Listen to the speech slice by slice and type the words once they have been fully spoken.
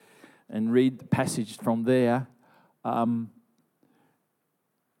and read the passage from there. You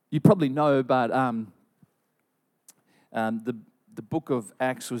probably know, but the book of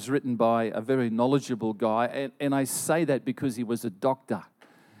Acts was written by a very knowledgeable guy, and I say that because he was a doctor.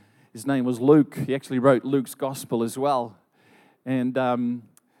 His name was Luke. He actually wrote Luke's gospel as well. And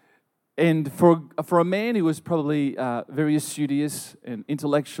for a man who was probably very studious and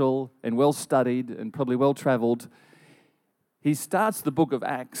intellectual and well-studied and probably well-traveled, he starts the book of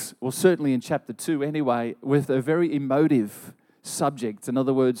Acts, well, certainly in chapter 2 anyway, with a very emotive subject. In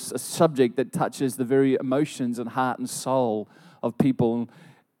other words, a subject that touches the very emotions and heart and soul of people.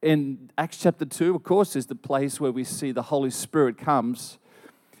 In Acts chapter 2, of course, is the place where we see the Holy Spirit comes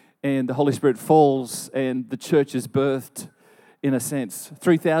and the Holy Spirit falls and the church is birthed, in a sense.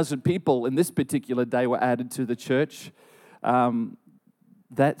 3,000 people in this particular day were added to the church.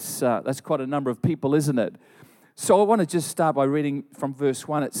 That's quite a number of people, isn't it? So I want to just start by reading from verse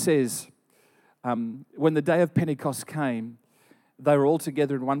 1. It says, when the day of Pentecost came, they were all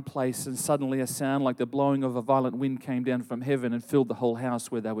together in one place, and suddenly a sound like the blowing of a violent wind came down from heaven and filled the whole house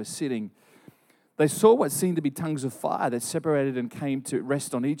where they were sitting. They saw what seemed to be tongues of fire that separated and came to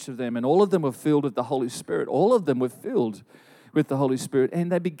rest on each of them, and all of them were filled with the Holy Spirit. All of them were filled with the Holy Spirit,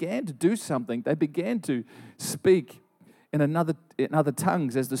 and they began to do something. They began to speak in other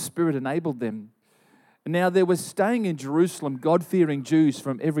tongues as the Spirit enabled them. Now there was staying in Jerusalem God-fearing Jews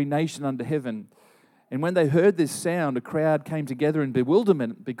from every nation under heaven. And when they heard this sound, a crowd came together in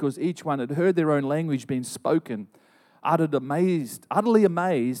bewilderment because each one had heard their own language being spoken. Utterly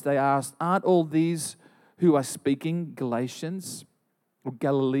amazed, they asked, "Aren't all these who are speaking Galatians?" Or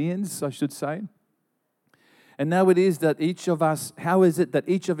Galileans, I should say. And now it is that how is it that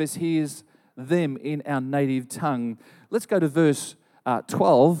each of us hears them in our native tongue? Let's go to verse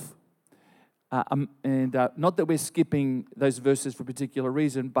 12. Not that we're skipping those verses for a particular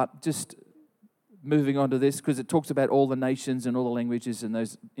reason, but just moving on to this, because it talks about all the nations and all the languages in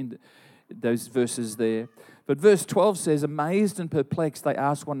those verses there. But verse 12 says, amazed and perplexed, they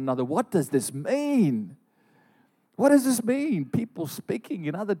asked one another, what does this mean? What does this mean? People speaking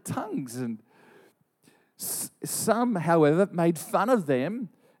in other tongues. And some, however, made fun of them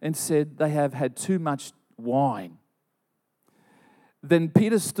and said they have had too much wine. Then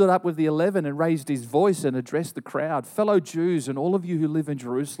Peter stood up with the 11 and raised his voice and addressed the crowd. Fellow Jews and all of you who live in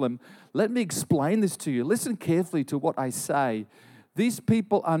Jerusalem, let me explain this to you. Listen carefully to what I say. These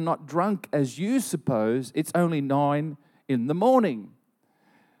people are not drunk as you suppose. It's only 9 a.m.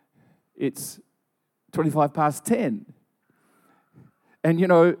 It's 25 past 10. And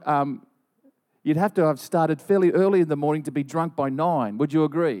you'd have to have started fairly early in the morning to be drunk by 9. Would you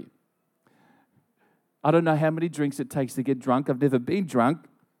agree? I don't know how many drinks it takes to get drunk. I've never been drunk.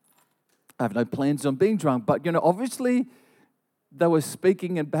 I have no plans on being drunk. But, obviously they were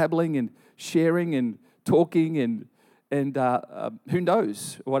speaking and babbling and sharing and talking and who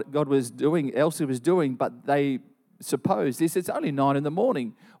knows what God was doing, else He was doing. But they supposed this. It's only 9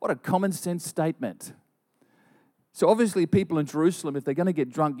 a.m. What a common sense statement. So obviously people in Jerusalem, if they're going to get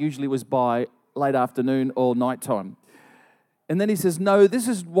drunk, usually was by late afternoon or nighttime. And then he says, no, this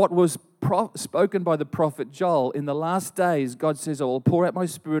is what was spoken by the prophet Joel. In the last days, God says, I will pour out my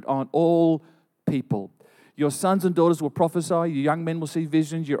Spirit on all people. Your sons and daughters will prophesy, your young men will see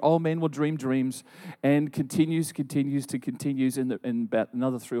visions, your old men will dream dreams, and continues in about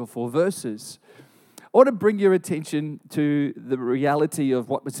another 3 or 4 verses. I want to bring your attention to the reality of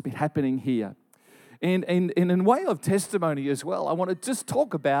what's been happening here. And in way of testimony as well, I want to just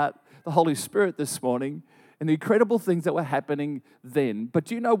talk about the Holy Spirit this morning and the incredible things that were happening then. But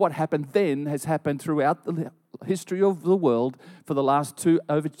do you know what happened then has happened throughout the history of the world for the last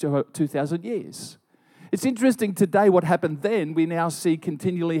over 2,000 years? It's interesting today what happened then, we now see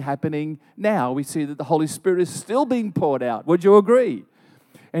continually happening now. We see that the Holy Spirit is still being poured out. Would you agree?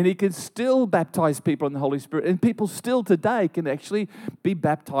 And He can still baptize people in the Holy Spirit. And people still today can actually be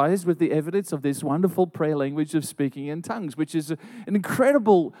baptized with the evidence of this wonderful prayer language of speaking in tongues, which is an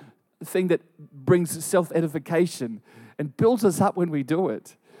incredible thing that brings self-edification and builds us up when we do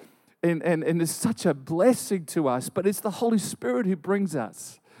it. And it's such a blessing to us, but it's the Holy Spirit who brings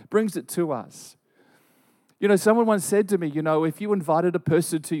it to us. Someone once said to me, if you invited a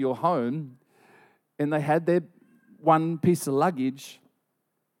person to your home and they had their one piece of luggage,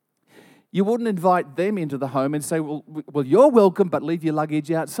 you wouldn't invite them into the home and say, well, you're welcome, but leave your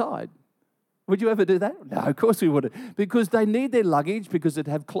luggage outside. Would you ever do that? No, of course we wouldn't. Because they need their luggage, because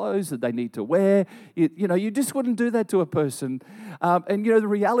they have clothes that they need to wear. You just wouldn't do that to a person. The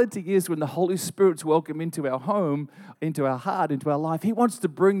reality is when the Holy Spirit's welcome into our home, into our heart, into our life, He wants to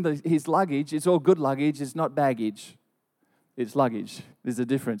bring His luggage. It's all good luggage. It's not baggage. It's luggage. There's a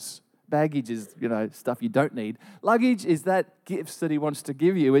difference. Baggage is, stuff you don't need. Luggage is that gifts that he wants to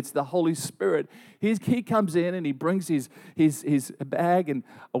give you. It's the Holy Spirit. He comes in and he brings his bag and,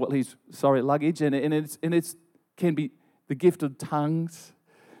 luggage, and it's can be the gift of tongues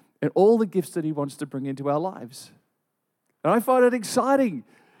and all the gifts that he wants to bring into our lives. And I find it exciting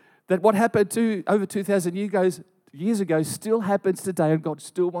that what happened over 2,000 years ago still happens today, and God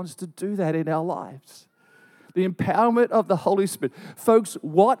still wants to do that in our lives. The empowerment of the Holy Spirit. Folks,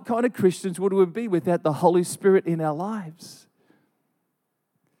 what kind of Christians would we be without the Holy Spirit in our lives?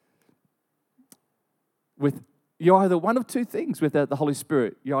 You're either one of two things without the Holy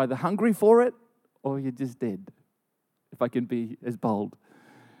Spirit. You're either hungry for it or you're just dead, if I can be as bold.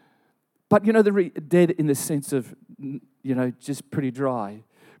 But, dead in the sense of, just pretty dry.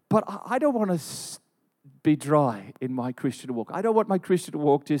 But I don't want to be dry in my Christian walk. I don't want my Christian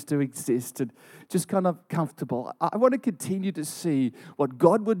walk just to exist and just kind of comfortable. I want to continue to see what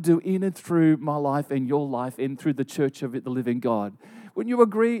God would do in and through my life and your life and through the church of the living God. When you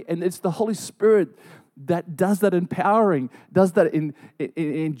agree, and it's the Holy Spirit that does that empowering, does that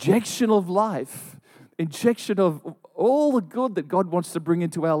injection of life, injection of all the good that God wants to bring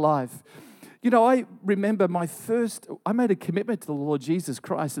into our life. I remember I made a commitment to the Lord Jesus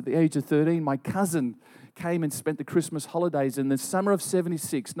Christ at the age of 13. My cousin came and spent the Christmas holidays in the summer of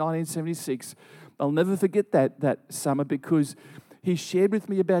 1976. I'll never forget that summer because he shared with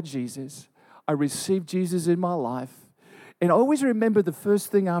me about Jesus. I received Jesus in my life. And I always remember the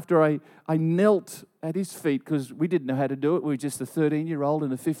first thing after I knelt at his feet, because we didn't know how to do it. We were just a 13-year-old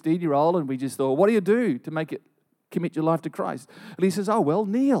and a 15-year-old, and we just thought, what do you do to make it commit your life to Christ? And he says,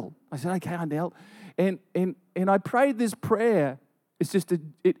 kneel. I said, okay, I knelt. And I prayed this prayer. It's just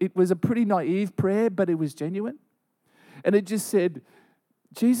it was a pretty naive prayer, but it was genuine. And it just said,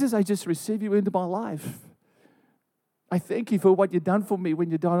 Jesus, I just receive you into my life. I thank you for what you've done for me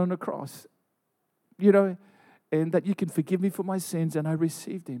when you died on the cross. And that you can forgive me for my sins, and I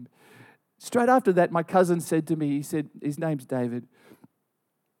received him. Straight after that, my cousin said to me, he said, his name's David,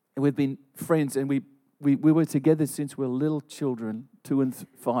 and we've been friends, and we were together since we were little children, 2 and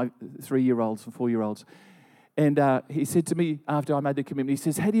 3-year-olds and 4-year-olds. And he said to me after I made the commitment, he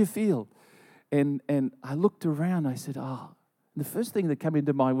says, how do you feel? And I looked around, I said, and the first thing that came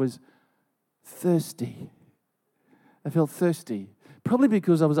into mind was thirsty. I felt thirsty. Probably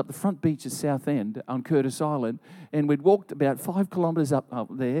because I was up the front beach of Southend on Curtis Island, and we'd walked about 5 kilometres up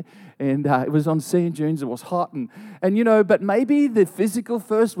there, and it was on sand dunes, it was hot, and but maybe the physical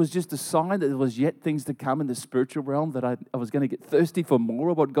thirst was just a sign that there was yet things to come in the spiritual realm, that I was going to get thirsty for more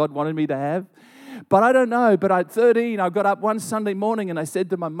of what God wanted me to have. But I don't know, but at 13, I got up one Sunday morning and I said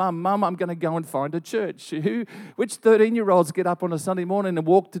to my Mum, I'm going to go and find a church. Which 13-year-olds get up on a Sunday morning and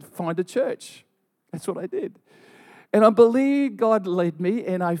walk to find a church? That's what I did. And I believe God led me,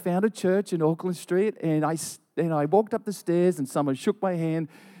 and I found a church in Auckland Street, and I walked up the stairs, and someone shook my hand,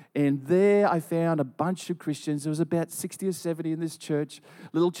 and there I found a bunch of Christians. There was about 60 or 70 in this church,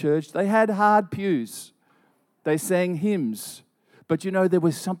 little church. They had hard pews. They sang hymns. But there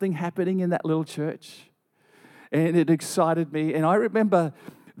was something happening in that little church, and it excited me. And I remember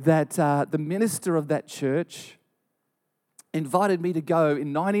that the minister of that church invited me to go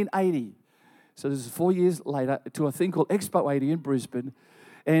in 1980. So this is 4 years later, to a thing called Expo 80 in Brisbane,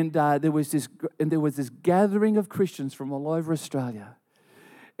 and there was this gathering of Christians from all over Australia,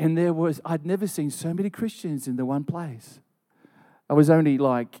 and I'd never seen so many Christians in the one place. I was only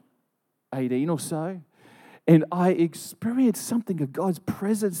like 18 or so, and I experienced something of God's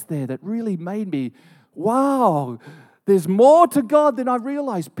presence there that really made me, wow. There's more to God than I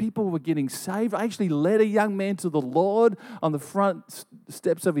realized. People were getting saved. I actually led a young man to the Lord on the front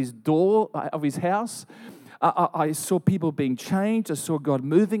steps of his door, of his house. I saw people being changed. I saw God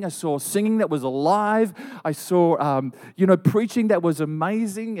moving. I saw singing that was alive. I saw, preaching that was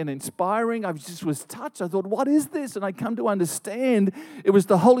amazing and inspiring. I just was touched. I thought, what is this? And I come to understand it was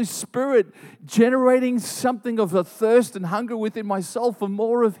the Holy Spirit generating something of a thirst and hunger within my soul for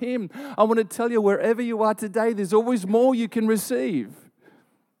more of Him. I want to tell you, wherever you are today, there's always more you can receive.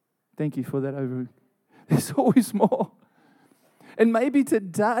 Thank you for that. There's always more. And maybe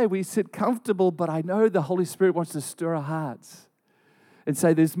today we sit comfortable, but I know the Holy Spirit wants to stir our hearts and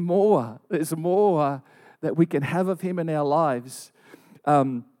say there's more that we can have of Him in our lives.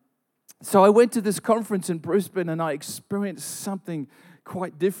 So I went to this conference in Brisbane and I experienced something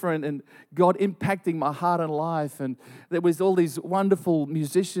quite different and God impacting my heart and life. And there was all these wonderful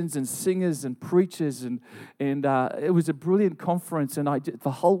musicians and singers and preachers and it was a brilliant conference and I did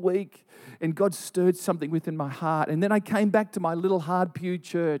the whole week. And God stirred something within my heart. And then I came back to my little hard pew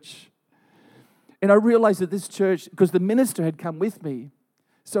church. And I realized that this church, because the minister had come with me,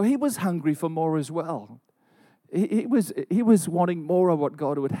 So he was hungry for more as well. He was wanting more of what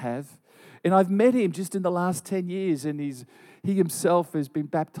God would have. And I've met him just in the last 10 years, and he himself has been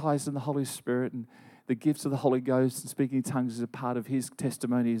baptized in the Holy Spirit, and the gifts of the Holy Ghost and speaking in tongues is a part of his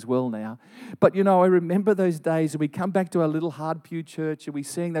testimony as well now. But, I remember those days, and we come back to our little hard pew church, and we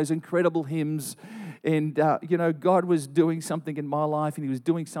sing those incredible hymns, and, God was doing something in my life, and he was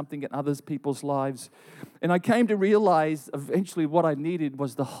doing something in other people's lives. And I came to realize eventually what I needed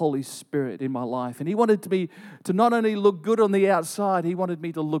was the Holy Spirit in my life. And he wanted me to not only look good on the outside, he wanted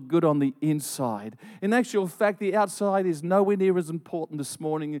me to look good on the inside. In actual fact, the outside is nowhere near as important this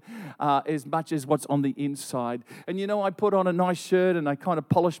morning as much as what's on the inside. And I put on a nice shirt and I kind of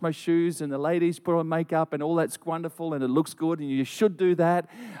polish my shoes, and the ladies put on makeup, and all that's wonderful and it looks good, and you should do that.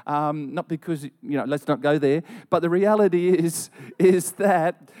 Not because, let's not go there. But the reality is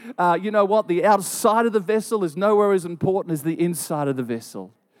that, what? The outside of the vessel is nowhere as important as the inside of the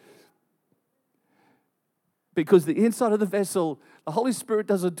vessel. Because the inside of the vessel, the Holy Spirit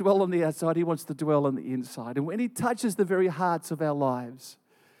doesn't dwell on the outside, he wants to dwell on the inside. And when he touches the very hearts of our lives,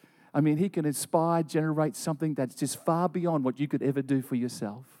 he can inspire, generate something that's just far beyond what you could ever do for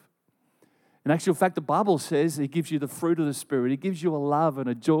yourself. In actual fact, the Bible says he gives you the fruit of the Spirit. He gives you a love and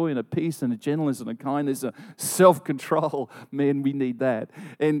a joy and a peace and a gentleness and a kindness, a self-control. Man, we need that.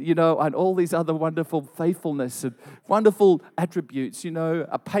 And, and all these other wonderful faithfulness and wonderful attributes,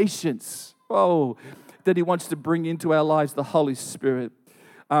 a patience. Oh, that he wants to bring into our lives, the Holy Spirit.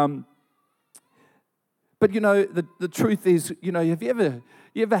 But, the truth is, have you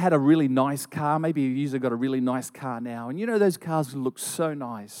ever had a really nice car? Maybe you've got a really nice car now. And those cars look so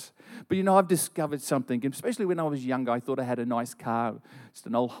nice. But I've discovered something, especially when I was younger. I thought I had a nice car. It's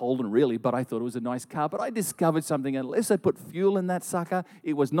an old Holden, really, but I thought it was a nice car. But I discovered something. Unless I put fuel in that sucker,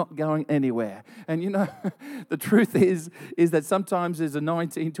 it was not going anywhere. And the truth is that sometimes as a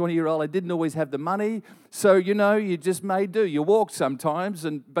 19, 20-year-old, I didn't always have the money. So, you just may do. You walk sometimes,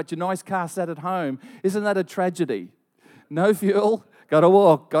 but your nice car sat at home. Isn't that a tragedy? No fuel. Got to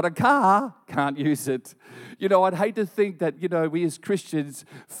walk, got a car, can't use it. I'd hate to think that, we as Christians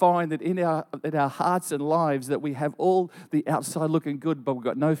find that in our hearts and lives that we have all the outside looking good, but we've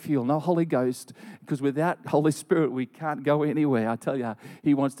got no fuel, no Holy Ghost, because without Holy Spirit, we can't go anywhere. I tell you,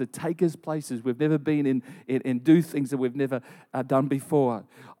 he wants to take us places we've never been in and do things that we've never done before.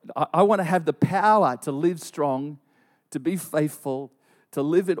 I want to have the power to live strong, to be faithful, to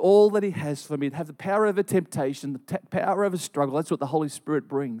live in all that he has for me, to have the power over temptation, the power over struggle. That's what the Holy Spirit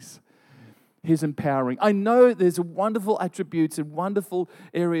brings. His empowering. I know there's wonderful attributes and wonderful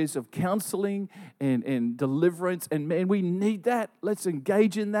areas of counseling and deliverance, and man, we need that. Let's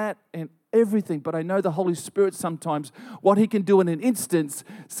engage in that and everything. But I know the Holy Spirit sometimes, what he can do in an instance,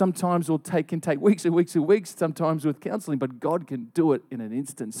 sometimes can take weeks and weeks and weeks, sometimes with counseling, but God can do it in an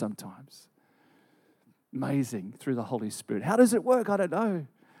instant sometimes. Amazing through the Holy Spirit. How does it work? I don't know.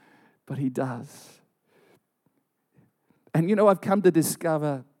 But he does. And I've come to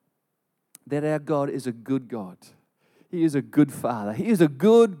discover that our God is a good God. He is a good Father. He is a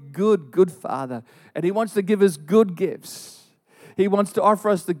good Father. And he wants to give us good gifts. He wants to offer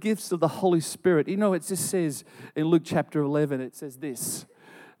us the gifts of the Holy Spirit. It just says in Luke chapter 11, it says this,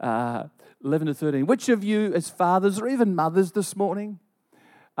 11 to 13. Which of you as fathers or even mothers this morning,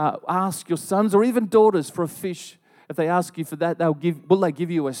 ask your sons or even daughters for a fish? If they ask you for that, will they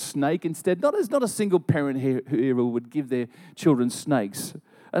give you a snake instead? There's not a single parent here who would give their children snakes,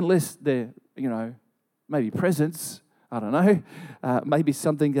 unless they're, maybe presents. I don't know. Maybe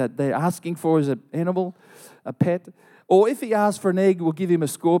something that they're asking for as an animal, a pet. Or if he asks for an egg, we'll give him a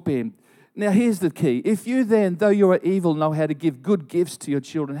scorpion. Now, here's the key. If you then, though you are evil, know how to give good gifts to your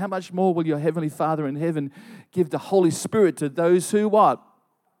children, how much more will your heavenly Father in heaven give the Holy Spirit to those who what?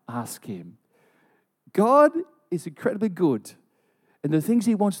 Ask him. God is incredibly good, and the things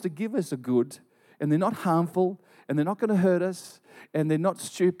he wants to give us are good, and they're not harmful, and they're not going to hurt us, and they're not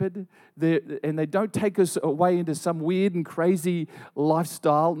stupid, and they don't take us away into some weird and crazy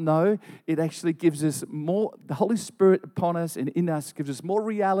lifestyle. No, it actually gives us more, the Holy Spirit upon us and in us gives us more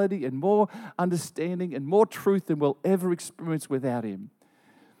reality and more understanding and more truth than we'll ever experience without him.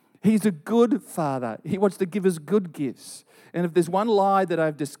 He's a good Father. He wants to give us good gifts. And if there's one lie that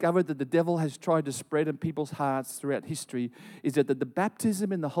I've discovered that the devil has tried to spread in people's hearts throughout history, is that the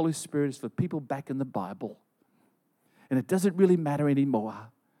baptism in the Holy Spirit is for people back in the Bible. And it doesn't really matter anymore.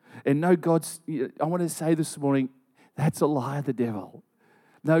 And no, I want to say this morning, that's a lie of the devil.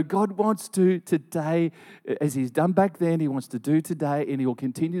 No, God wants to today, as he's done back then, he wants to do today, and he will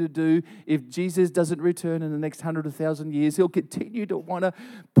continue to do. If Jesus doesn't return in the next 100 or 1,000 years, he'll continue to want to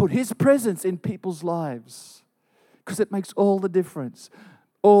put his presence in people's lives because it makes all the difference.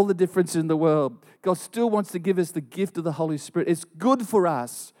 all the difference in the world. God still wants to give us the gift of the Holy Spirit. It's good for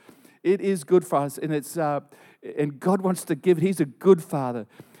us. It is good for us, and and God wants to give it. He's a good Father.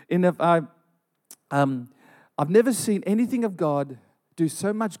 And if I've never seen anything of God do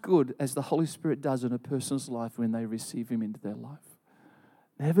so much good as the Holy Spirit does in a person's life when they receive Him into their life.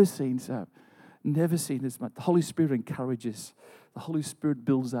 Never seen so. Never seen as much. The Holy Spirit encourages. The Holy Spirit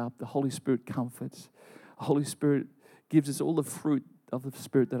builds up. The Holy Spirit comforts. The Holy Spirit gives us all the fruit of the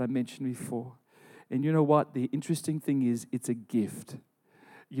Spirit that I mentioned before. And you know what? The interesting thing is it's a gift.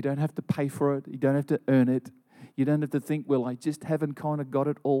 You don't have to pay for it. You don't have to earn it. You don't have to think, well, I just haven't kind of got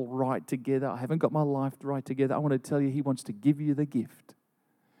it all right together. I haven't got my life right together. I want to tell you, He wants to give you the gift.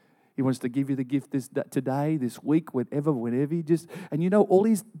 He wants to give you the gift today, this week, whenever you just... And you know, all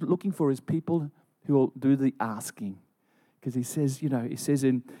He's looking for is people who will do the asking. Because He says, He says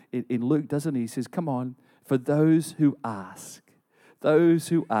in Luke, doesn't He? He says, come on, for those who ask. Those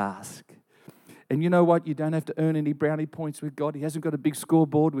who ask. And you know what? You don't have to earn any brownie points with God. He hasn't got a big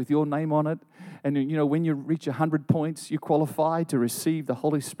scoreboard with your name on it. And when you reach 100 points, you qualify to receive the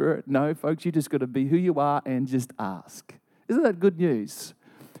Holy Spirit. No, folks, you just got to be who you are and just ask. Isn't that good news?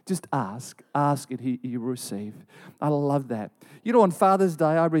 Just ask. Ask and you receive. I love that. On Father's Day,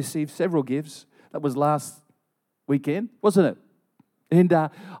 I received several gifts. That was last weekend, wasn't it? And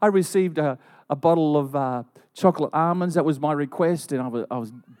I received a bottle of chocolate almonds. That was my request. And I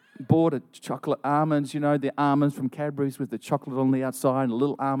was bought a chocolate almonds, the almonds from Cadbury's with the chocolate on the outside and a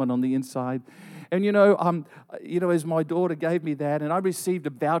little almond on the inside. And, as my daughter gave me that, and I received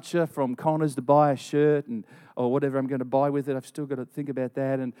a voucher from Connors to buy a shirt or whatever I'm going to buy with it. I've still got to think about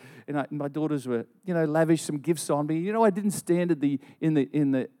that. And my daughters were, lavished some gifts on me. I didn't stand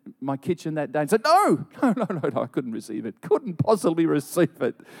in my kitchen that day and said, no, I couldn't receive it. Couldn't possibly receive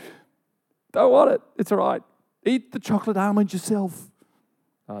it. Don't want it. It's all right. Eat the chocolate almond yourself.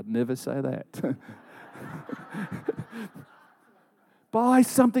 I'd never say that. Buy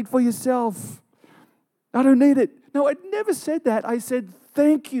something for yourself. I don't need it. No, I never said that. I said,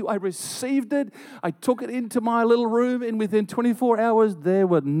 thank you. I received it. I took it into my little room, and within 24 hours, there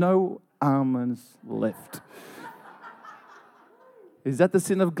were no almonds left. Is that the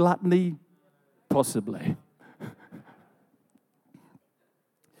sin of gluttony? Possibly.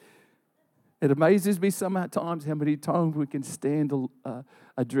 It amazes me sometimes how many times we can stand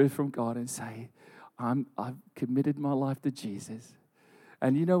adrift from God and say, I've committed my life to Jesus.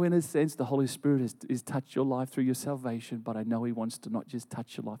 And in a sense, the Holy Spirit has touched your life through your salvation, but I know He wants to not just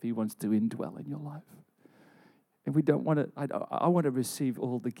touch your life, He wants to indwell in your life. And we don't want to, I want to receive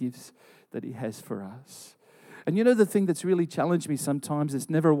all the gifts that He has for us. And the thing that's really challenged me sometimes is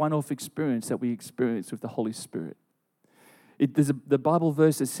never a one-off experience that we experience with the Holy Spirit. There's the Bible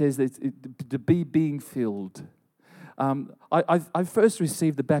verse that says that to be being filled. I first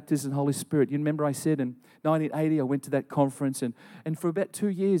received the baptism of the Holy Spirit. You remember I said in 1980 I went to that conference, and for about 2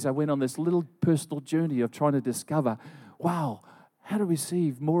 years I went on this little personal journey of trying to discover, wow, how to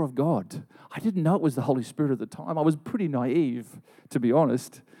receive more of God. I didn't know it was the Holy Spirit at the time. I was pretty naive, to be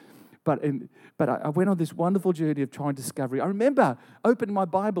honest. But I went on this wonderful journey of trying discovery. I remember opening my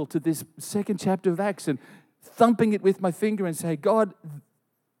Bible to this second chapter of Acts and thumping it with my finger and say, God,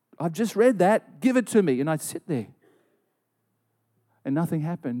 I've just read that. Give it to me. And I'd sit there. And nothing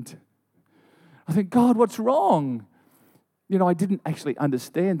happened. I think, God, what's wrong? I didn't actually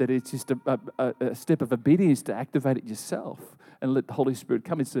understand that it's just a step of obedience to activate it yourself and let the Holy Spirit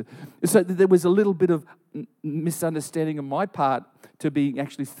come. So there was a little bit of misunderstanding on my part to being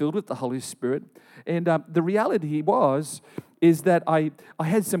actually filled with the Holy Spirit. And the reality is that I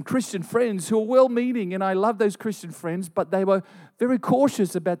had some Christian friends who were well-meaning, and I love those Christian friends, but they were very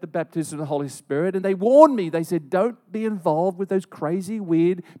cautious about the baptism of the Holy Spirit, and they warned me. They said, don't be involved with those crazy,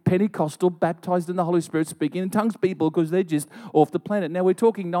 weird, Pentecostal, baptized in the Holy Spirit, speaking in tongues people, because they're just off the planet. Now, we're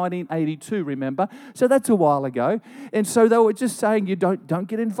talking 1982, remember? So that's a while ago. And so they were just saying, you don't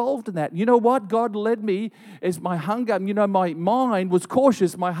get involved in that. You know what? God led me as my hunger, my mind was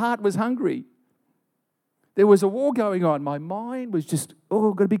cautious, my heart was hungry. There was a war going on. My mind was just,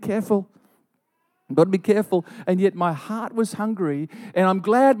 got to be careful. Got to be careful. And yet my heart was hungry, and I'm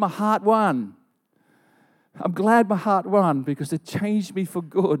glad my heart won. I'm glad my heart won because it changed me for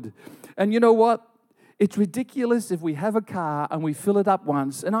good. And you know what? It's ridiculous if we have a car and we fill it up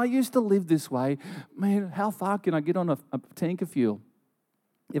once. And I used to live this way. Man, how far can I get on a tank of fuel?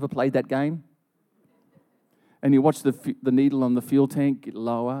 You ever played that game? And you watch the needle on the fuel tank get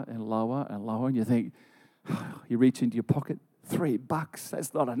lower and lower and lower, and you think, you reach into your pocket, $3,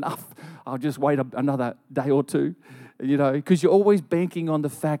 that's not enough. I'll just wait another day or two. because you're always banking on the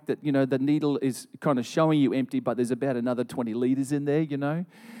fact that, the needle is kind of showing you empty, but there's about another 20 litres in there,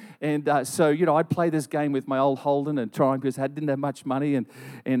 And so, I'd play this game with my old Holden and try, because I didn't have much money,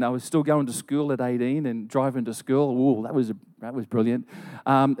 and I was still going to school at 18 and driving to school. Ooh, that was brilliant.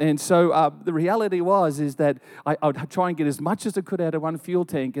 And so the reality is that I'd try and get as much as I could out of one fuel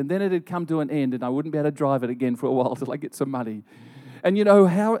tank, and then it'd come to an end, and I wouldn't be able to drive it again for a while till I get some money. And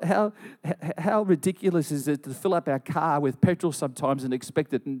how ridiculous is it to fill up our car with petrol sometimes and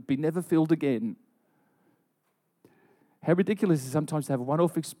expect it to be never filled again? How ridiculous is it sometimes to have a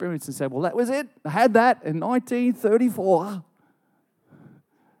one-off experience and say, well, that was it. I had that in 1934.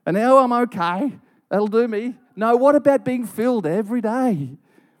 And now I'm okay. That'll do me. No, what about being filled every day?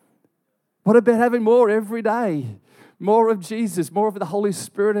 What about having more every day? More of Jesus, more of the Holy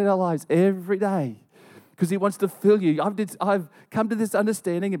Spirit in our lives every day. Because He wants to fill you. I've come to this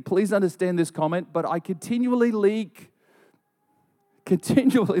understanding, and please understand this comment, but I continually leak.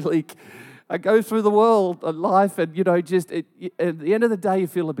 I go through the world of life, and at the end of the day, you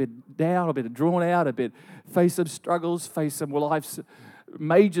feel a bit down, a bit drawn out, face some struggles, face some life's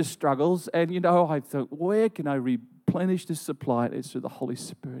major struggles, and I thought, where can I replenish this supply? It's through the Holy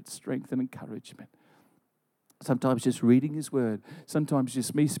Spirit's strength and encouragement. Sometimes just reading His Word. Sometimes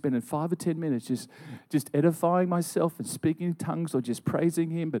just me spending 5 or 10 minutes just edifying myself and speaking in tongues, or just praising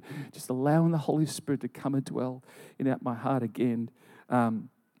Him, but just allowing the Holy Spirit to come and dwell in my heart again.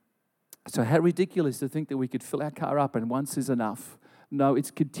 So how ridiculous to think that we could fill our car up and once is enough. No, it's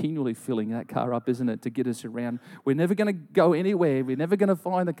continually filling that car up, isn't it, to get us around. We're never going to go anywhere. We're never going to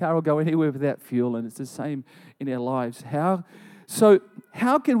find the car or go anywhere without fuel, and it's the same in our lives. How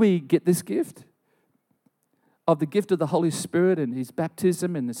can we get this gift? Of the gift of the Holy Spirit and His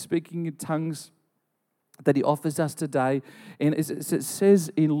baptism and the speaking in tongues that He offers us today. And as it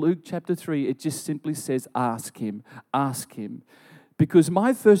says in Luke chapter 3, it just simply says, ask Him, ask Him. Because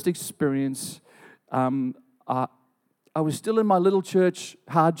my first experience, I was still in my little church,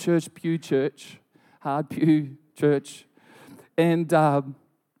 hard pew church. And there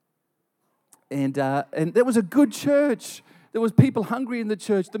was a good church. There was people hungry in the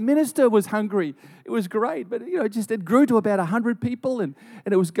church. The minister was hungry. It was great. But, it grew to about 100 people, and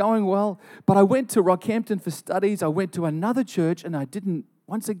it was going well. But I went to Rockhampton for studies. I went to another church, and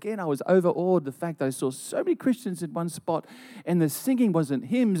once again, I was overawed the fact that I saw so many Christians in one spot, and the singing wasn't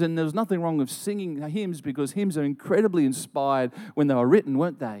hymns, and there was nothing wrong with singing hymns, because hymns are incredibly inspired when they were written,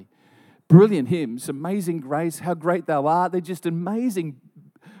 weren't they? Brilliant hymns, Amazing Grace, How Great Thou Art. They're just amazing,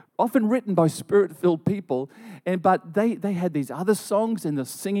 often written by Spirit-filled people, but they had these other songs, and the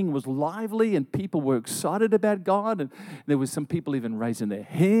singing was lively, and people were excited about God, and there was some people even raising their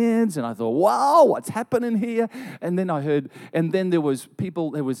hands, and I thought, wow, what's happening here? And then there was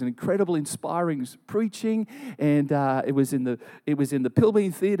an incredible, inspiring preaching, and it was in the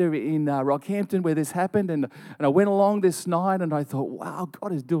Pilbeam Theatre in Rockhampton where this happened, and I went along this night, and I thought, wow,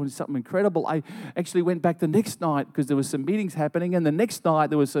 God is doing something incredible. I actually went back the next night because there was some meetings happening, and the next night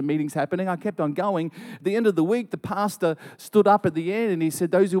there was some meetings happening. I kept on going. At the end of the week, the pastor stood up at the end and he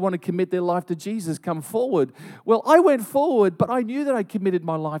said, those who want to commit their life to Jesus, come forward. Well, I went forward, but I knew that I committed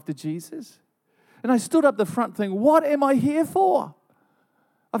my life to Jesus. And I stood up the front thinking, what am I here for?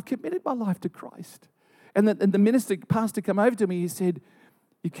 I've committed my life to Christ. And the pastor came over to me, he said,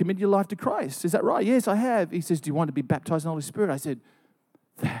 you committed your life to Christ. Is that right? Yes, I have. He says, do you want to be baptized in the Holy Spirit? I said,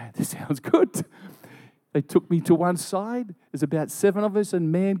 this sounds good. They took me to one side. There's about 7 of us,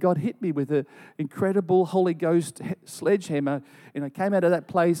 and man, God hit me with an incredible Holy Ghost sledgehammer, and I came out of that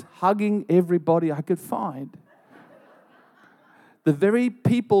place hugging everybody I could find. The very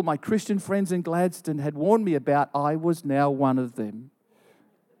people my Christian friends in Gladstone had warned me about, I was now one of them.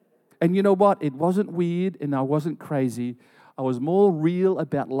 And you know what? It wasn't weird, and I wasn't crazy. I was more real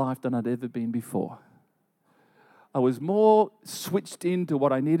about life than I'd ever been before. I was more switched into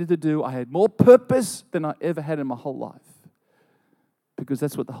what I needed to do. I had more purpose than I ever had in my whole life. Because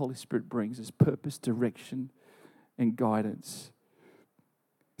that's what the Holy Spirit brings, is purpose, direction, and guidance.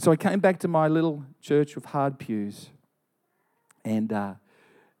 So I came back to my little church with hard pews. And I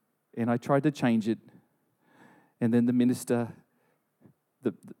tried to change it. And then the minister,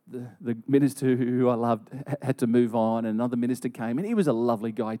 the minister who I loved had to move on. And another minister came. And he was a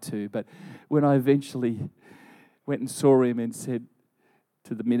lovely guy too. But when I eventually went and saw him and said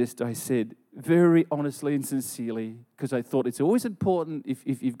to the minister, I said, very honestly and sincerely, because I thought it's always important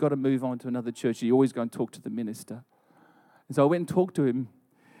if you've got to move on to another church, you always go and talk to the minister. And so I went and talked to him,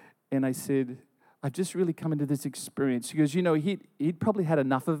 and I said, I've just really come into this experience. He goes, he'd probably had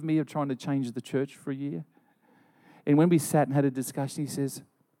enough of me of trying to change the church for a year. And when we sat and had a discussion, he says,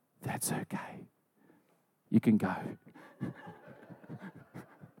 that's okay. You can go.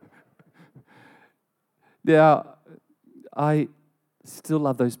 Now, I still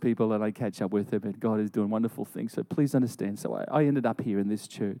love those people and I catch up with them, and God is doing wonderful things. So please understand. So I ended up here in this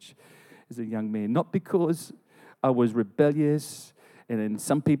church as a young man, not because I was rebellious, and then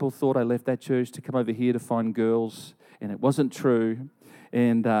some people thought I left that church to come over here to find girls, and it wasn't true.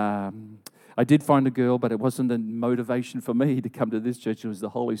 And I did find a girl, but it wasn't a motivation for me to come to this church. It was the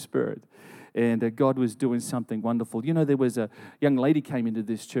Holy Spirit. And God was doing something wonderful. You know, there was a young lady came into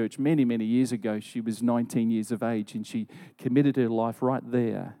this church many, many years ago. She was 19 years of age, and she committed her life right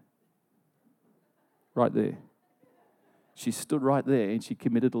there. Right there. She stood right there, and she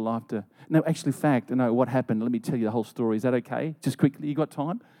committed her life to... No, actually, what happened? Let me tell you the whole story. Is that okay? Just quickly, you got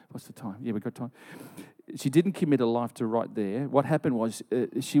time? What's the time? Yeah, we got time. She didn't commit her life to right there. What happened was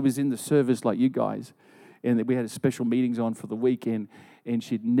she was in the service like you guys, and we had special meetings on for the weekend, and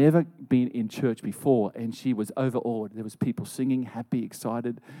she'd never been in church before, and she was overawed. There was people singing, happy,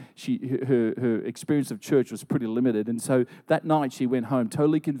 excited. Her experience of church was pretty limited, and so that night she went home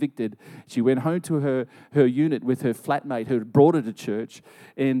totally convicted. She went home to her unit with her flatmate who had brought her to church,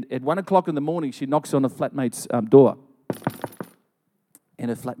 and at 1 o'clock in the morning, she knocks on her flatmate's door. And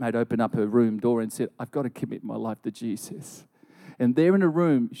her flatmate opened up her room door and said, I've got to commit my life to Jesus. And there in her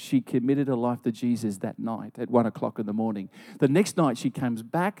room, she committed her life to Jesus that night at 1 o'clock in the morning. The next night, she comes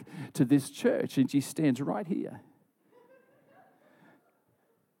back to this church and she stands right here.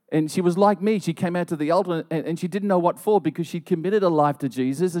 And she was like me. She came out to the altar and she didn't know what for because she committed her life to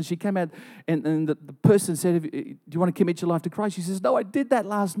Jesus. And she came out and the person said, do you want to commit your life to Christ? She says, no, I did that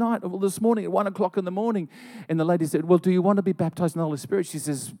last night, well, this morning at 1 o'clock in the morning. And the lady said, well, do you want to be baptized in the Holy Spirit? She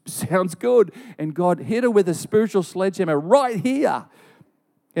says, sounds good. And God hit her with a spiritual sledgehammer right here.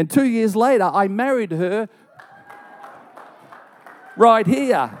 And 2 years later, I married her right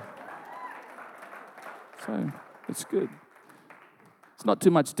here. So it's good. It's not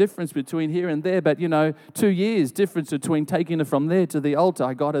too much difference between here and there, but, 2 years difference between taking her from there to the altar.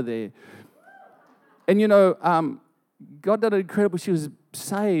 I got her there. And, God did incredible. She was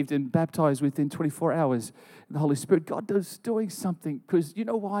saved and baptized within 24 hours in the Holy Spirit. God is doing something because, you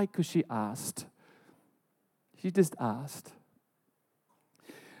know why? Because she asked. She just asked.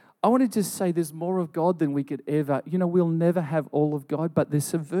 I want to just say there's more of God than we could ever. We'll never have all of God, but there's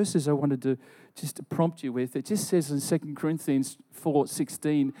some verses I wanted to just to prompt you with. It just says in 2 Corinthians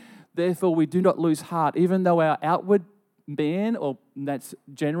 4:16, therefore we do not lose heart, even though our outward man, or that's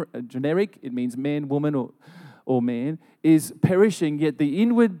generic, it means man, woman, or man, is perishing, yet the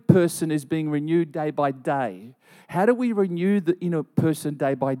inward person is being renewed day by day. How do we renew the inner person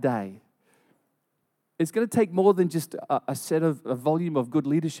day by day? It's going to take more than just a volume of good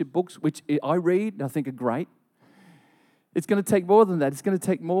leadership books, which I read and I think are great. It's going to take more than that. It's going to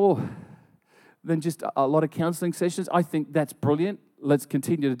take more than just a lot of counseling sessions. I think that's brilliant. Let's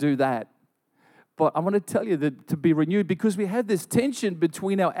continue to do that. But I want to tell you that to be renewed, because we have this tension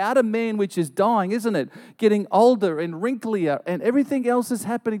between our outer man, which is dying, isn't it? Getting older and wrinklier, and everything else is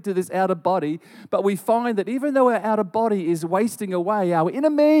happening to this outer body. But we find that even though our outer body is wasting away, our inner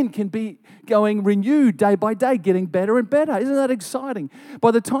man can be going renewed day by day, getting better and better. Isn't that exciting?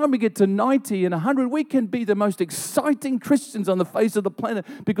 By the time we get to 90 and 100, we can be the most exciting Christians on the face of the planet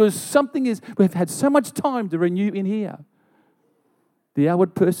because we've had so much time to renew in here. The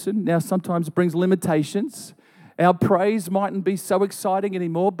outward person now sometimes brings limitations. Our praise mightn't be so exciting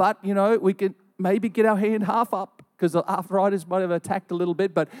anymore, but, we could maybe get our hand half up because the arthritis might have attacked a little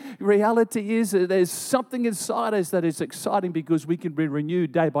bit. But reality is that there's something inside us that is exciting because we can be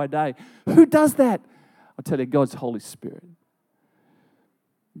renewed day by day. Who does that? I'll tell you, God's Holy Spirit.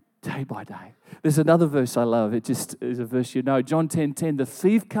 Day by day. There's another verse I love. It just is a verse John 10:10. The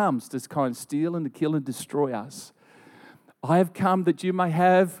thief comes to kind of steal and to kill and destroy us. I have come that you may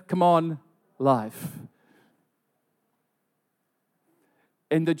have, life.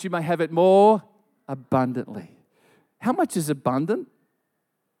 And that you may have it more abundantly. How much is abundant?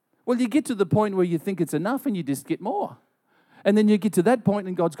 Well, you get to the point where you think it's enough and you just get more. And then you get to that point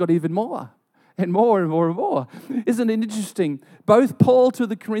and God's got even more. And more and more and more. Isn't it interesting? Both Paul to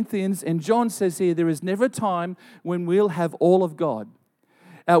the Corinthians and John says here, there is never a time when we'll have all of God.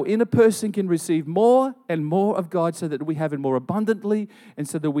 Our inner person can receive more and more of God so that we have it more abundantly and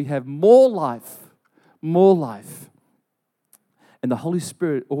so that we have more life. More life. And the Holy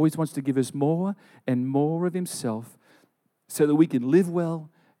Spirit always wants to give us more and more of Himself so that we can live well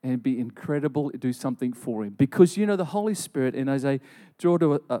and be incredible, do something for Him. Because, the Holy Spirit, and as I draw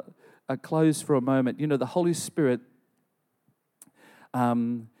to a close for a moment, the Holy Spirit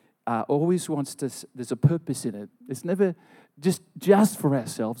always wants to, there's a purpose in it. It's never just for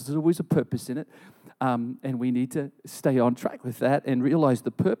ourselves. There's always a purpose in it. And we need to stay on track with that and realize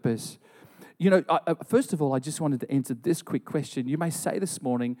the purpose. You know, first of all, I just wanted to answer this quick question. You may say this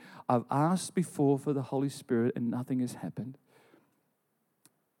morning, I've asked before for the Holy Spirit and nothing has happened.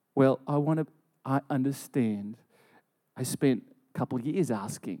 Well, I understand. I spent a couple of years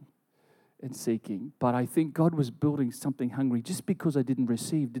asking and seeking, but I think God was building something hungry. Just because I didn't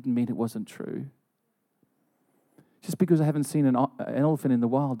receive didn't mean it wasn't true. Just because I haven't seen an elephant in the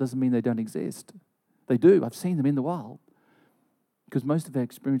wild doesn't mean they don't exist. They do. I've seen them in the wild. Because most of our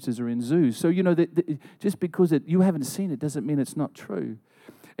experiences are in zoos. So, you know, just because you haven't seen it doesn't mean it's not true.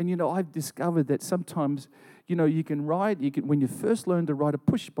 And, you know, I've discovered that sometimes, you know, when you first learn to ride a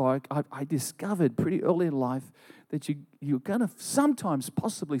push bike, I discovered pretty early in life that you're going to sometimes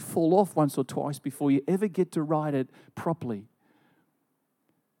possibly fall off once or twice before you ever get to ride it properly.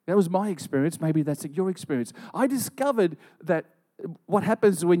 That was my experience. Maybe that's your experience. I discovered that what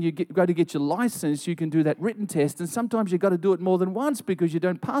happens when you go to get your license, you can do that written test, and sometimes you've got to do it more than once because you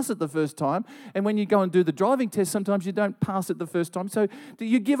don't pass it the first time. And when you go and do the driving test, sometimes you don't pass it the first time. So do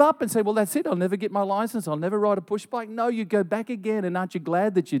you give up and say, well, that's it, I'll never get my license, I'll never ride a push bike? No, you go back again, and aren't you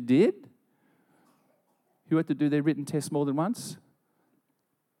glad that you did? Who had to do their written test more than once?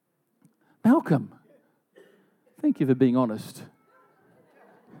 Malcolm. Thank you for being honest.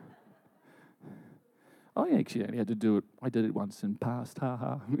 I actually only had to do it. I did it once and passed. Ha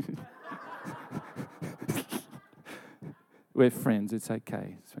ha. We're friends. It's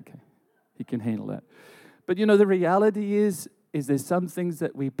okay. It's okay. He can handle that. But you know, the reality is there's some things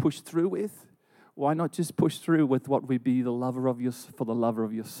that we push through with. Why not just push through with what would be the lover of for the lover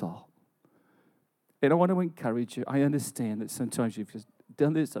of your soul? And I want to encourage you. I understand that sometimes you've just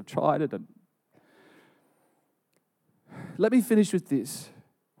done this. I've tried it. Let me finish with this.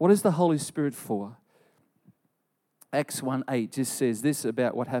 What is the Holy Spirit for? Acts 1:8 just says this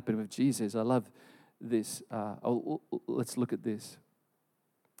about what happened with Jesus. I love this. Let's look at this.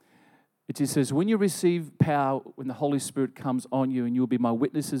 It just says, when you receive power, when the Holy Spirit comes on you, and you'll be my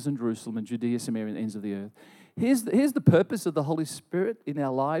witnesses in Jerusalem and Judea, Samaria, and the ends of the earth. Here's the purpose of the Holy Spirit in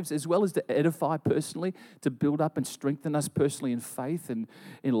our lives, as well as to edify personally, to build up and strengthen us personally in faith and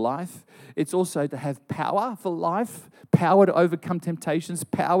in life. It's also to have power for life, power to overcome temptations,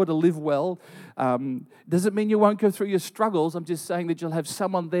 power to live well. Doesn't mean you won't go through your struggles. I'm just saying that you'll have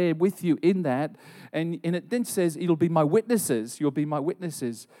someone there with you in that. And it then says, it'll be my witnesses. You'll be my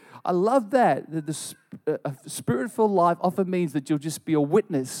witnesses. I love that a spirit-filled life often means that you'll just be a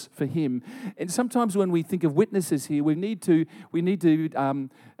witness for Him. And sometimes when we think of witnesses here, we need to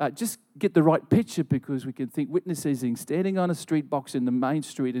just get the right picture, because we can think witnesses in standing on a street box in the main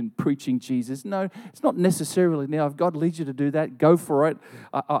street and preaching Jesus. No, it's not necessarily. Now, if God leads you to do that, go for it.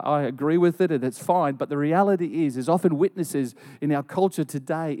 I agree with it, and it's fine. But the reality is often witnesses in our culture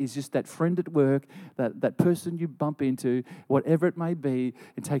today is just that friend at work, that person you bump into, whatever it may be,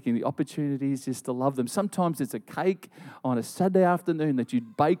 and taking the opportunities just to love them. Sometimes it's a cake on a Saturday afternoon that you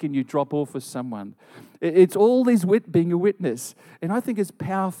bake and you drop off for someone. It's all these being a witness. And I think it's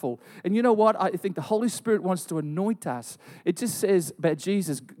powerful. And you know what? I think the Holy Spirit wants to anoint us. It just says about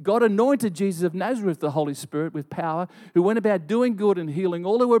Jesus, God anointed Jesus of Nazareth, the Holy Spirit, with power, who went about doing good and healing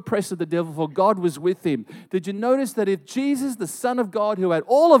all who were oppressed of the devil, for God was with him. Did you notice that if Jesus, the Son of God, who had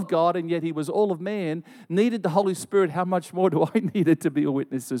all of God and yet He was all of man, needed the Holy Spirit, how much more do I need it to be a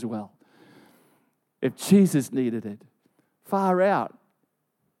witness as well? If Jesus needed it, far out.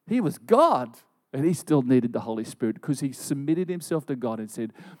 He was God, and He still needed the Holy Spirit because He submitted Himself to God and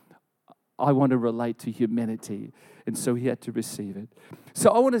said, I want to relate to humanity. And so He had to receive it.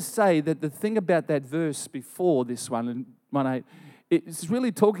 So I want to say that the thing about that verse before this one, in 1:8, it's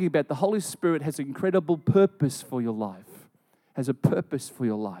really talking about the Holy Spirit has incredible purpose for your life, has a purpose for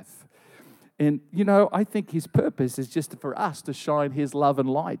your life. And, you know, I think His purpose is just for us to shine His love and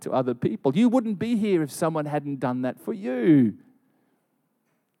light to other people. You wouldn't be here if someone hadn't done that for you.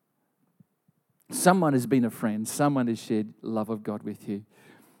 Someone has been a friend. Someone has shared love of God with you.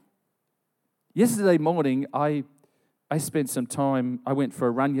 Yesterday morning, I spent some time. I went for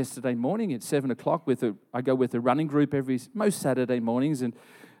a run yesterday morning at 7 o'clock. I go with a running group most Saturday mornings, and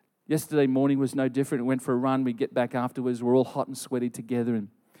yesterday morning was no different. I went for a run. We get back afterwards. We're all hot and sweaty together,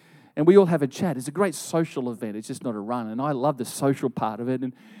 and we all have a chat. It's a great social event. It's just not a run. And I love the social part of it.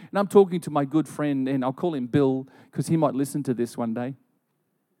 And I'm talking to my good friend, and I'll call him Bill because he might listen to this one day.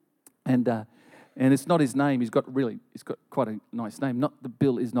 And it's not his name. He's got quite a nice name.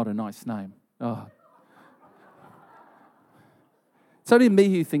 Bill is not a nice name. Oh. It's only me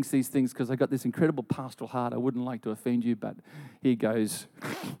who thinks these things because I got this incredible pastoral heart. I wouldn't like to offend you, but here goes.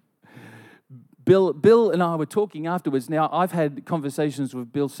 Bill and I were talking afterwards. Now, I've had conversations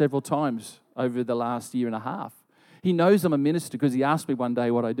with Bill several times over the last year and a half. He knows I'm a minister because he asked me one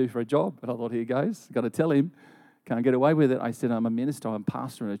day what I do for a job. And I thought, here he goes. Got to tell him. Can't get away with it. I said, I'm a minister. I'm a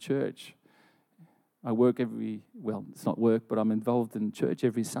pastor in a church. I work it's not work, but I'm involved in church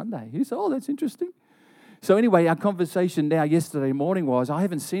every Sunday. He said, oh, that's interesting. So anyway, our conversation now yesterday morning was, I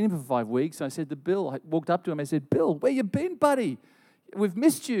haven't seen him for 5 weeks. I said to Bill, I walked up to him, I said, Bill, where you been, buddy? We've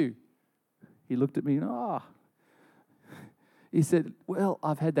missed you. He looked at me and, he said, well,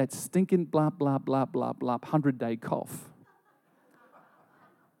 I've had that stinking blah, blah, blah, blah, blah, 100-day cough.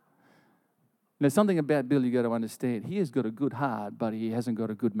 Now, something about Bill you got to understand. He has got a good heart, but he hasn't got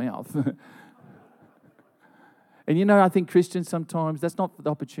a good mouth. And I think Christians sometimes, that's not the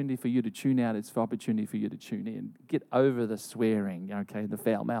opportunity for you to tune out, it's the opportunity for you to tune in. Get over the swearing, okay, the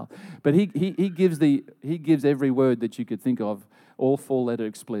foul mouth. But he gives every word that you could think of, all 4-letter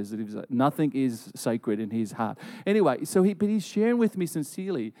expletives. Nothing is sacred in his heart. Anyway, but he's sharing with me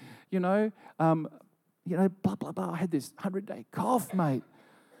sincerely, blah, blah, blah, I had this 100-day cough, mate.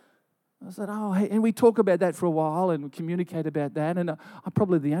 I said, oh, hey, and we talk about that for a while and we communicate about that. And I'm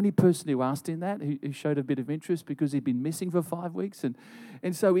probably the only person who asked him that, who showed a bit of interest because he'd been missing for 5 weeks.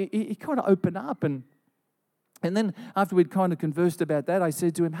 And so he kind of opened up. And then after we'd kind of conversed about that, I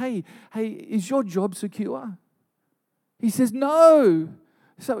said to him, hey, is your job secure? He says, no.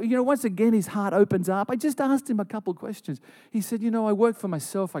 So, once again, his heart opens up. I just asked him a couple of questions. He said, I work for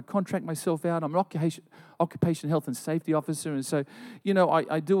myself. I contract myself out. I'm an occupation health and safety officer. And so,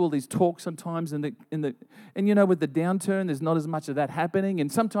 I do all these talks sometimes. And with the downturn, there's not as much of that happening.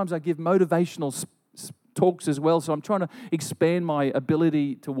 And sometimes I give motivational talks as well. So I'm trying to expand my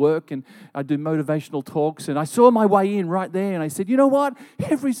ability to work. And I do motivational talks. And I saw my way in right there. And I said, you know what?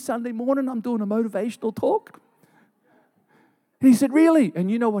 Every Sunday morning, I'm doing a motivational talk. He said, really? And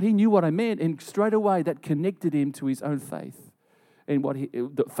you know what? He knew what I meant. And straight away, that connected him to his own faith and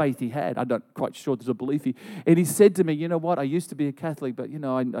the faith he had. I'm not quite sure there's a belief. And he said to me, you know what? I used to be a Catholic, but,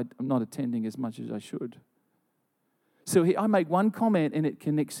 I'm not attending as much as I should. So I make one comment, and it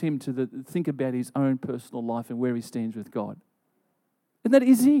connects him to think about his own personal life and where he stands with God. Isn't that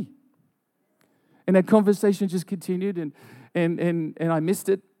easy? And that conversation just continued, and I missed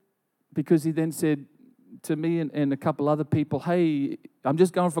it because he then said, to me and a couple other people, hey, I'm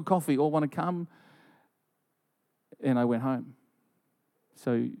just going for coffee, all want to come? And I went home.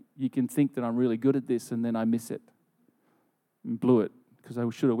 So you can think that I'm really good at this, and then I miss it and blew it because I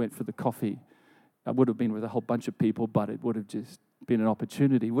should have went for the coffee. I would have been with a whole bunch of people, but it would have just been an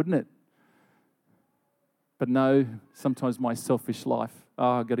opportunity, wouldn't it? But no, sometimes my selfish life,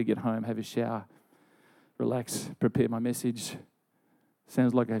 I've got to get home, have a shower, relax, prepare my message.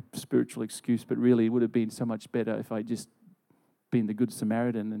 Sounds like a spiritual excuse, but really it would have been so much better if I just been the Good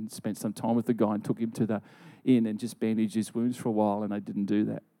Samaritan and spent some time with the guy and took him to the inn and just bandaged his wounds for a while, and I didn't do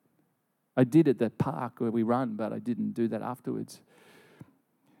that. I did at that park where we run, but I didn't do that afterwards.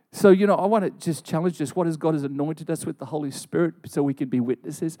 So, I want to just challenge us. What has God has anointed us with the Holy Spirit so we can be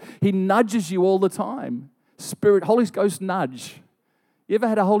witnesses? He nudges you all the time. Holy Ghost nudge. You ever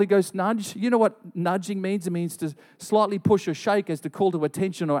had a Holy Ghost nudge? You know what nudging means? It means to slightly push or shake as to call to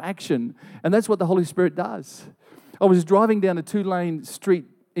attention or action. And that's what the Holy Spirit does. I was driving down a 2-lane street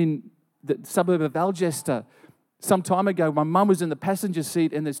in the suburb of Algester some time ago. My mum was in the passenger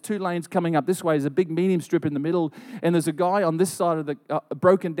seat, and there's 2 lanes coming up this way. There's a big medium strip in the middle, and there's a guy on this side of the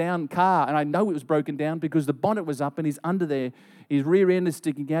broken down car, and I know it was broken down because the bonnet was up and he's under there. His rear end is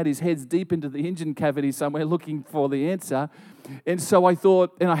sticking out. His head's deep into the engine cavity somewhere looking for the answer. And so I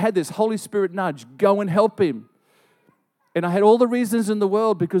thought, and I had this Holy Spirit nudge, go and help him. And I had all the reasons in the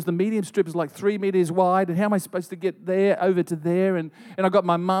world because the medium strip is like 3 meters wide. And how am I supposed to get there, over to there? And I got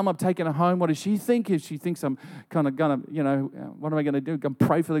my mum. I'm taking her home. What does she think? If she thinks I'm kind of going to, what am I going to do? Go and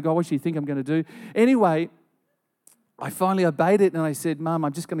pray for the guy. What does she think I'm going to do? Anyway, I finally obeyed it. And I said, Mum,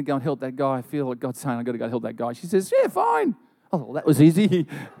 I'm just going to go and help that guy. I feel like God's saying I've got to go help that guy. She says, yeah, fine. Oh, well, that was easy.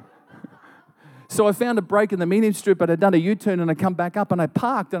 So I found a break in the medium strip, but I'd done a U-turn, and I come back up, and I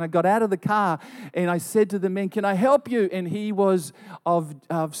parked, and I got out of the car, and I said to the man, can I help you? And he was of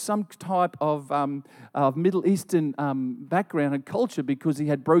some type of Middle Eastern background and culture because he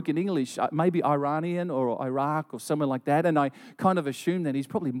had broken English, maybe Iranian or Iraq or somewhere like that, and I kind of assumed that he's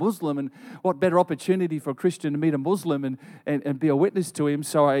probably Muslim, and what better opportunity for a Christian to meet a Muslim and be a witness to him.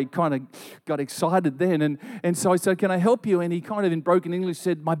 So I kind of got excited then, and so I said, can I help you? And he kind of in broken English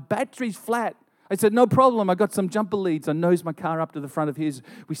said, my battery's flat. I said, no problem. I got some jumper leads. I nosed my car up to the front of his.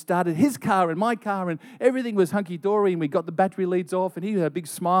 We started his car and my car, and everything was hunky-dory, and we got the battery leads off, and he had a big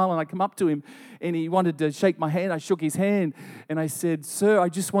smile, and I come up to him, and he wanted to shake my hand. I shook his hand, and I said, sir, I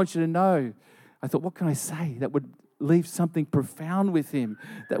just want you to know. I thought, what can I say that would leave something profound with him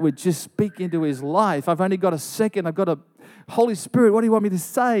that would just speak into his life. I've only got a second. I've got a Holy Spirit, what do you want me to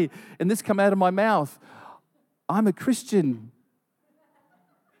say? And this come out of my mouth. I'm a Christian.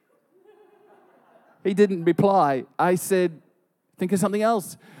 He didn't reply. I said, think of something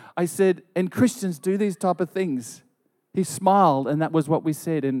else. I said, and Christians do these type of things. He smiled, and that was what we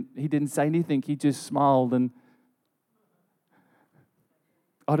said, and he didn't say anything. He just smiled, and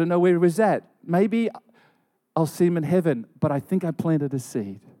I don't know where he was at. Maybe I'll see him in heaven, but I think I planted a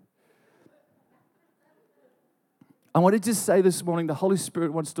seed. I want to just say this morning, the Holy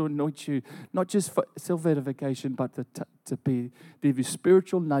Spirit wants to anoint you, not just for self-edification, but to give you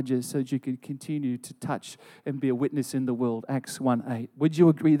spiritual nudges so that you can continue to touch and be a witness in the world. Acts 1:8. Would you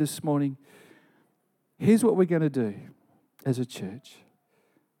agree this morning? Here's what we're going to do as a church.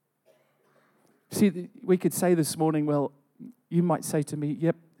 See, we could say this morning, well, you might say to me,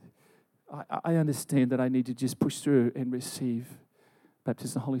 yep, I understand that I need to just push through and receive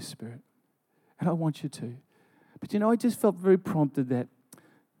baptism of the Holy Spirit. And I want you to. But I just felt very prompted that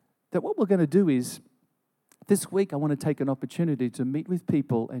what we're going to do is, this week I want to take an opportunity to meet with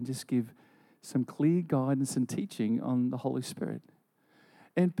people and just give some clear guidance and teaching on the Holy Spirit.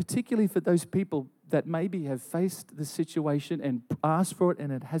 And particularly for those people that maybe have faced the situation and asked for it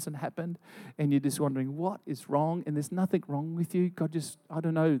and it hasn't happened, and you're just wondering what is wrong, and there's nothing wrong with you. God just, I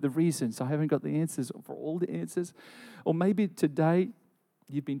don't know the reasons. I haven't got the answers for all the answers. Or maybe today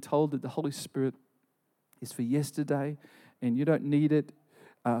you've been told that the Holy Spirit is for yesterday and you don't need it.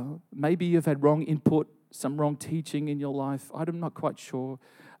 Maybe you've had wrong input, some wrong teaching in your life. I'm not quite sure.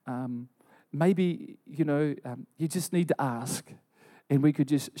 Maybe, you just need to ask. And we could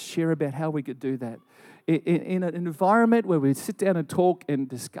just share about how we could do that. In an environment where we sit down and talk and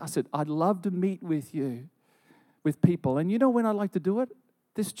discuss it, I'd love to meet with you, with people. And you know when I like to do it?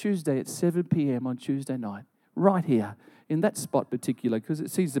 This Tuesday at 7 p.m. on Tuesday night, right here, in that spot particular, because it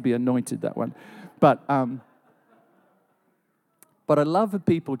seems to be anointed, that one. But I'd love for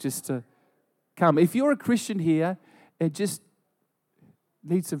people just to come. If you're a Christian here and just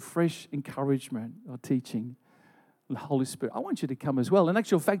need some fresh encouragement or teaching, the Holy Spirit, I want you to come as well. In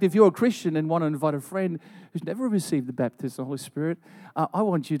actual fact, if you're a Christian and want to invite a friend who's never received the baptism of the Holy Spirit, I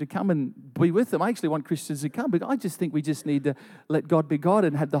want you to come and be with them. I actually want Christians to come, but I just think we just need to let God be God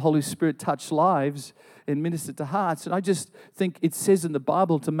and have the Holy Spirit touch lives and minister to hearts. And I just think it says in the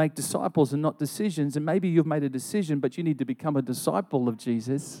Bible to make disciples and not decisions. And maybe you've made a decision, but you need to become a disciple of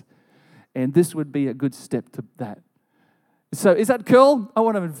Jesus. And this would be a good step to that. So is that cool? I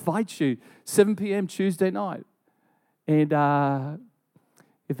want to invite you, 7 p.m. Tuesday night. And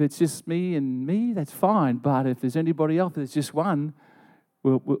if it's just me, that's fine. But if there's anybody else, if there's just one,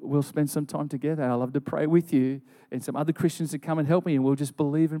 we'll spend some time together. I love to pray with you and some other Christians to come and help me, and we'll just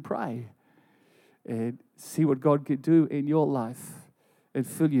believe and pray and see what God could do in your life and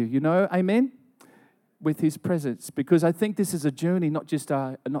fill you. Amen, with His presence. Because I think this is a journey, not just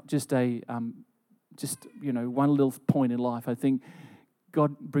one little point in life. I think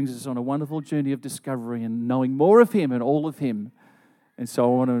God brings us on a wonderful journey of discovery and knowing more of Him and all of Him. And so I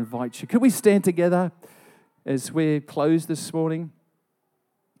want to invite you. Could we stand together as we close this morning?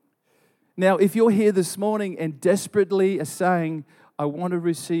 Now, if you're here this morning and desperately are saying, I want to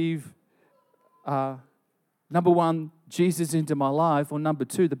receive, number one, Jesus into my life, or number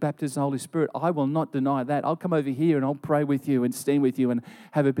two, the baptism of the Holy Spirit, I will not deny that. I'll come over here and I'll pray with you and stand with you and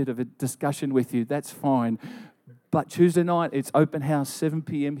have a bit of a discussion with you. That's fine. But Tuesday night, it's open house, 7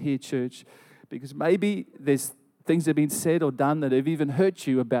 p.m. here, church, because maybe there's things that have been said or done that have even hurt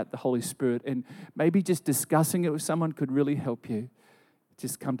you about the Holy Spirit, and maybe just discussing it with someone could really help you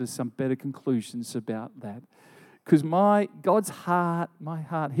just come to some better conclusions about that. Because God's heart,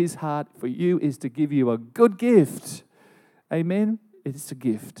 His heart for you is to give you a good gift. Amen? It's a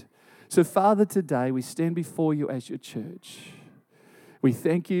gift. So, Father, today we stand before you as your church. We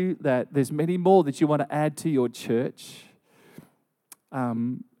thank you that there's many more that you want to add to your church.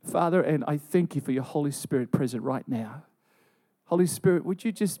 Father, and I thank you for your Holy Spirit present right now. Holy Spirit, would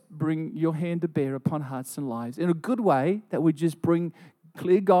you just bring your hand to bear upon hearts and lives in a good way that would just bring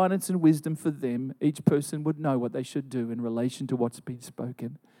clear guidance and wisdom for them. Each person would know what they should do in relation to what's been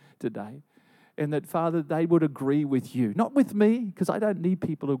spoken today. And that, Father, they would agree with you. Not with me, because I don't need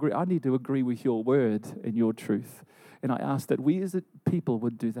people to agree. I need to agree with your word and your truth. And I ask that we as a people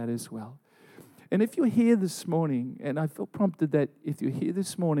would do that as well. And if you're here this morning, and I feel prompted that if you're here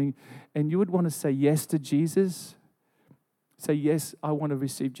this morning and you would want to say yes to Jesus, say, yes, I want to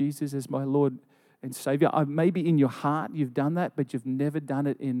receive Jesus as my Lord and Savior. Maybe in your heart you've done that, but you've never done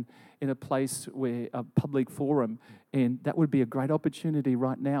it in a place where a public forum. And that would be a great opportunity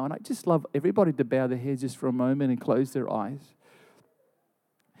right now. And I just love everybody to bow their heads just for a moment and close their eyes.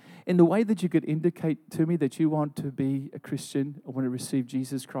 In the way that you could indicate to me that you want to be a Christian or want to receive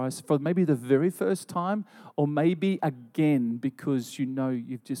Jesus Christ for maybe the very first time, or maybe again because you know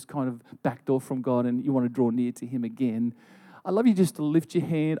you've just kind of backed off from God and you want to draw near to Him again, I'd love you just to lift your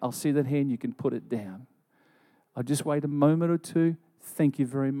hand. I'll see that hand. You can put it down. I'll just wait a moment or two. Thank you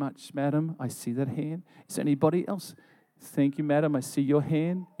very much, madam. I see that hand. Is there anybody else? Thank you, madam. I see your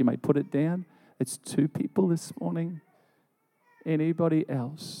hand. You may put it down. It's 2 people this morning. Anybody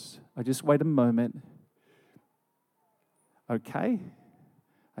else? I just wait a moment. Okay.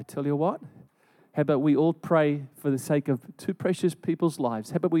 I tell you what. How about we all pray for the sake of 2 precious people's lives?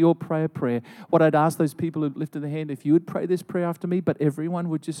 How about we all pray a prayer? What I'd ask those people who lifted their hand, if you would pray this prayer after me, but everyone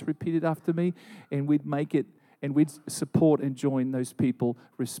would just repeat it after me, and we'd make it, and we'd support and join those people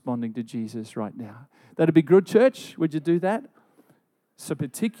responding to Jesus right now. That'd be good, church. Would you do that? So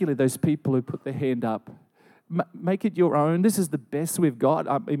particularly those people who put their hand up. Make it your own. This is the best we've got.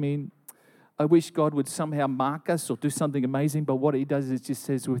 I mean, I wish God would somehow mark us or do something amazing, but what He does is just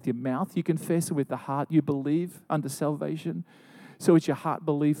says with your mouth you confess, and with the heart you believe under salvation. So it's your heart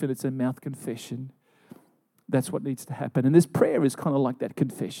belief and it's a mouth confession. That's what needs to happen. And this prayer is kind of like that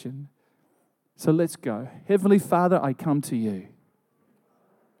confession. So let's go. Heavenly Father, I come to you.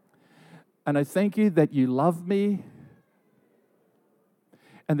 And I thank you that you love me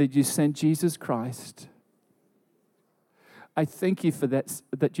and that you sent Jesus Christ. I thank you for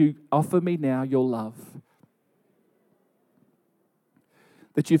that you offer me now your love.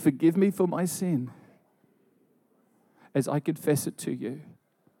 That you forgive me for my sin as I confess it to you.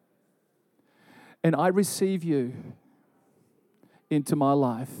 And I receive you into my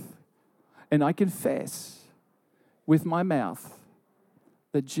life. And I confess with my mouth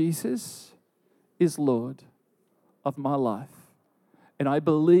that Jesus is Lord of my life. And I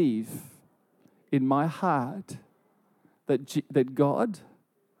believe in my heart that God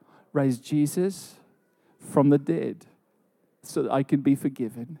raised Jesus from the dead so that I can be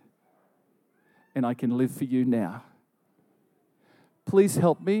forgiven and I can live for you now. Please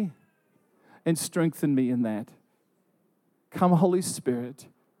help me and strengthen me in that. Come, Holy Spirit,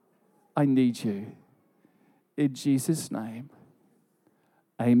 I need you. In Jesus' name,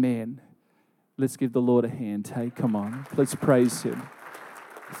 amen. Let's give the Lord a hand. Hey, come on. Let's praise Him.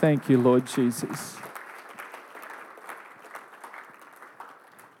 Thank you, Lord Jesus.